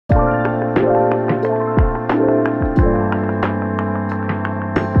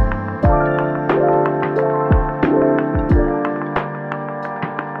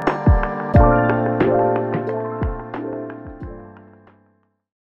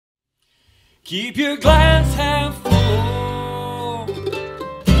Keep your glass half full.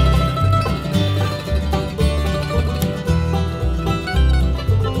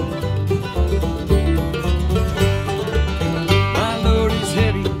 My load is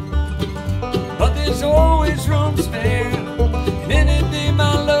heavy, but there's always room to spare. And any day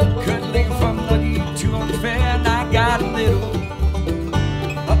my luck could link from lucky to unfair. And I got a little,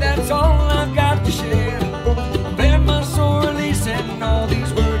 but that's all I've got to share. I bear my soul releasing all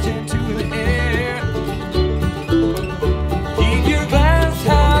these words into the air. Keep your glass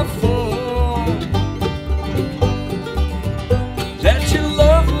half full. Let your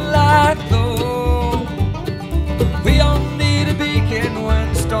love light glow. We all need a beacon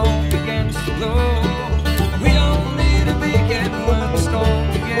when the storm begins to blow. We all need a beacon when the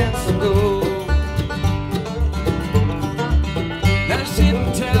storm begins to blow. Now sit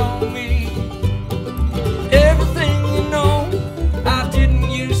and tell me everything you know. I didn't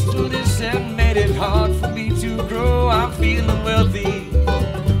used to listen, made it hard for me to grow. I'm feeling wealthy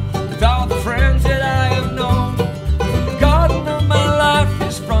with all the friends that I have known. The garden of my life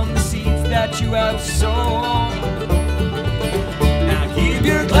is from the seeds that you have sown. Now keep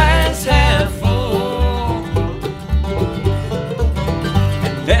your glass half full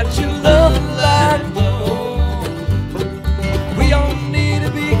and let your love light glow. We all need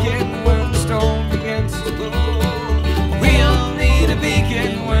a beacon when the storm begins to blow. We all need a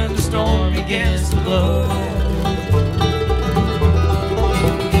beacon when the storm begins to blow.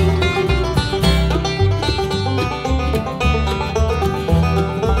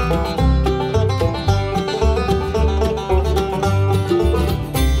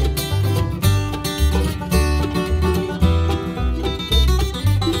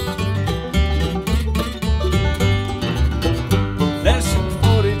 Lesson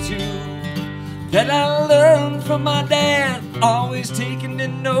 42 that I learned from my dad. Always taking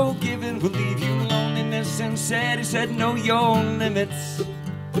and no giving will leave you loneliness and sad. He said know your limits,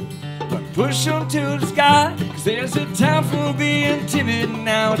 but push on to the sky. Cause there's a time for being timid,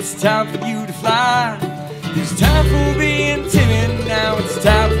 now it's time for you to fly. There's time for being timid, now it's time